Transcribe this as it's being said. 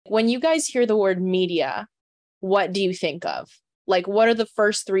when you guys hear the word media, what do you think of? Like, what are the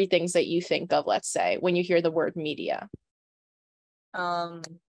first three things that you think of, let's say, when you hear the word media?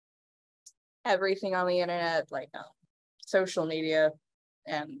 Everything on the internet, like social media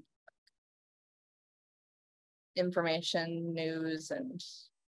and information, news, and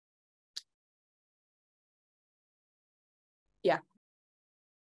yeah.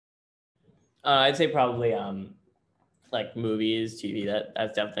 I'd say probably like movies, TV.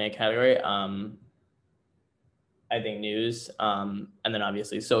 That's definitely a category. I think news, and then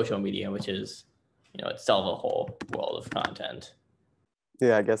obviously social media, which is, itself a whole world of content.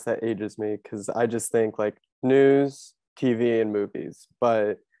 Yeah, I guess that ages me because I just think like news, TV, and movies,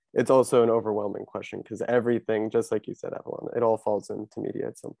 but it's also an overwhelming question because everything, just like you said, Evelyn, it all falls into media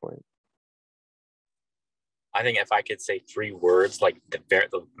at some point. I think if I could say three words, like the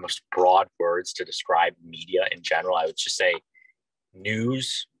most broad words to describe media in general, I would just say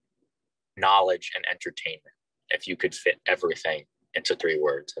news, knowledge, and entertainment. If you could fit everything into three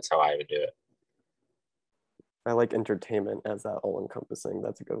words, that's how I would do it. I like entertainment as that all-encompassing.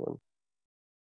 That's a good one.